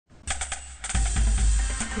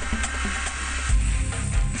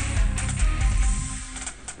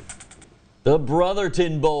The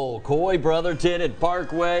Brotherton Bowl. Coy Brotherton at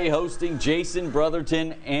Parkway hosting Jason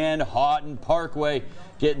Brotherton and Haughton. Parkway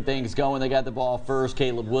getting things going. They got the ball first.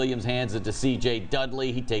 Caleb Williams hands it to C.J.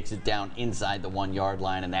 Dudley. He takes it down inside the 1 yard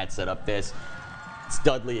line, and that set up this. It's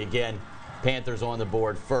Dudley again. Panthers on the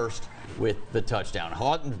board first with the touchdown.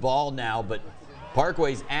 Haughton's ball now, but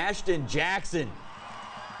Parkway's Ashton Jackson.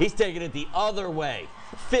 He's taking it the other way.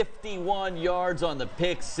 51 yards on the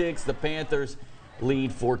pick six. The Panthers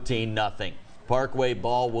lead 14-0. Parkway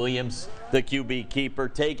ball. Williams, the QB keeper,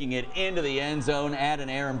 taking it into the end zone at an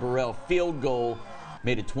Aaron Burrell field goal.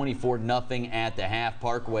 Made it 24-0 at the half.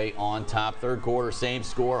 Parkway on top. Third quarter, same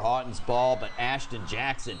score. Haughton's ball, but Ashton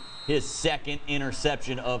Jackson, his second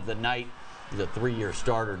interception of the night. He's a three-year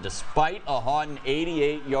starter. Despite a Haughton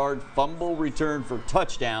 88-yard fumble return for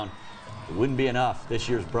touchdown, it wouldn't be enough. This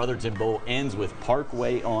year's Brotherton Bowl ends with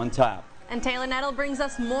Parkway on top. And Taylor Nettle brings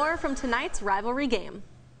us more from tonight's rivalry game.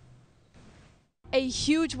 A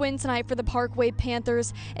huge win tonight for the Parkway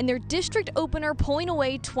Panthers in their district opener, pulling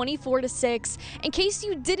away 24-6. In case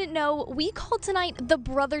you didn't know, we called tonight the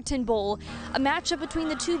Brotherton Bowl, a matchup between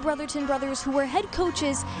the two Brotherton brothers who were head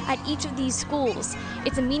coaches at each of these schools.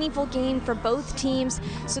 It's a meaningful game for both teams,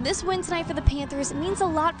 so this win tonight for the Panthers means a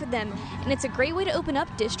lot for them, and it's a great way to open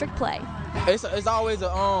up district play. It's always a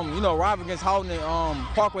rival against Haughton and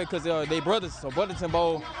Parkway because they brothers, so Brotherton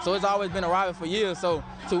Bowl. So it's always been a rival for years. So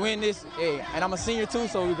to win this, and I'm a senior too,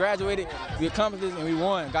 so we graduated, we accomplished this, and we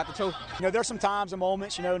won, got the trophy. There's some times and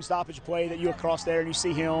moments, in stoppage play that you across there and you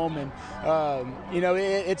see him, and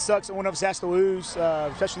it sucks that one of us has to lose,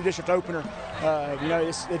 especially the district opener.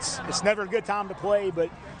 It's never a good time to play, but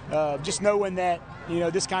just knowing that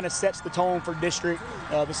this kind of sets the tone for district.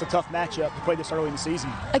 It's a tough matchup to play this early in the season.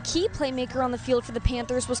 A key playmaker on the field for the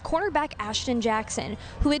Panthers was cornerback Ashton Jackson,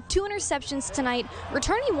 who had 2 interceptions tonight,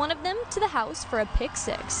 returning one of them to the house for a pick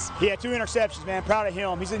six. He had 2 interceptions, man. Proud of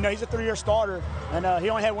him. He's a 3-year starter, and he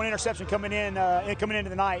only had 1 interception coming into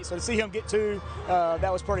the night. So to see him get 2,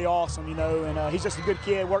 that was pretty awesome, And he's just a good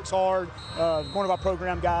kid, works hard. One of our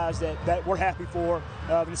program guys that we're happy for.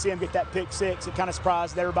 And to see him get that pick six, it kind of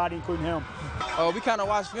surprised everybody, including him. We kind of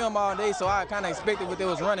watched film all day, so I kind of expected what they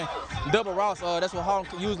was running. Double routes, that's what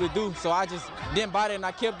Haughton usually do. So I just didn't bite it, and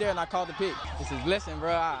I kept there, and I caught the pick. It's a blessing,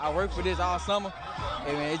 bro. I worked for this all summer,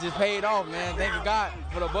 and man, it just paid off, man. Thank you, God,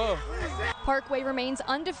 for the above. Parkway remains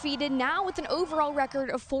undefeated now with an overall record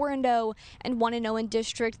of 4-0 and 1-0 in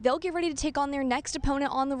district. They'll get ready to take on their next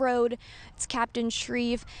opponent on the road. It's Captain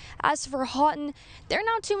Shreve. As for Haughton, they're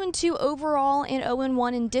now 2-2 overall and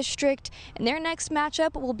 0-1 in district, and their next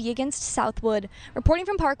matchup will be against Southwood. Reporting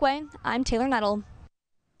from Parkway, I'm Taylor Nettle.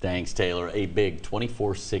 Thanks, Taylor. A big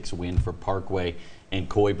 24-6 win for Parkway and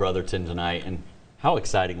Coy Brotherton tonight. And how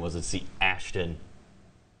exciting was it to see Ashton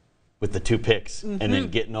with the 2 picks and then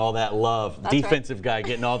getting all that love. That's Defensive guy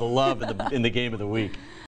getting all the love in the game of the week.